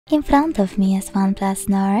In front of me is OnePlus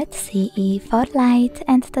Nord CE4 Lite,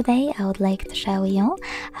 and today I would like to show you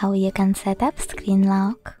how you can set up screen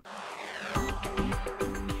lock.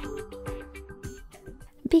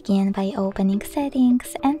 Begin by opening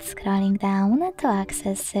Settings and scrolling down to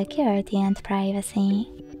access Security and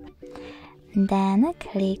Privacy. Then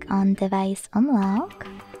click on Device Unlock.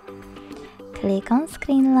 Click on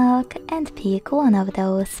Screen Lock and pick one of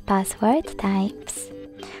those password types: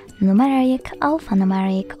 numeric,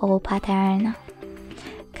 alphanumeric, or pattern.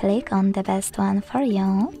 Click on the best one for you.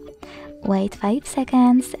 Wait 5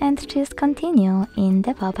 seconds and choose Continue in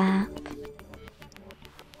the pop-up.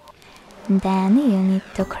 Then you need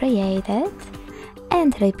to create it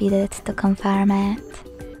and repeat it to confirm it.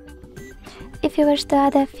 If you wish to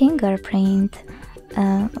add a fingerprint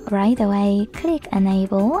right away, click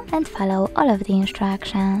Enable and follow all of the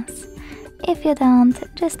instructions. If you don't,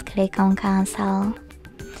 just click on Cancel.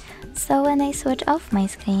 So when I switch off my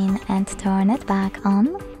screen and turn it back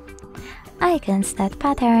on, icons that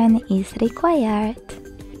pattern is required.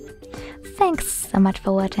 Thanks so much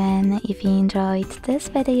for watching. If you enjoyed this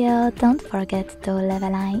video, don't forget to leave a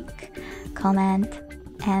like, comment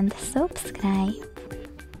and subscribe.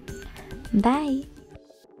 Bye!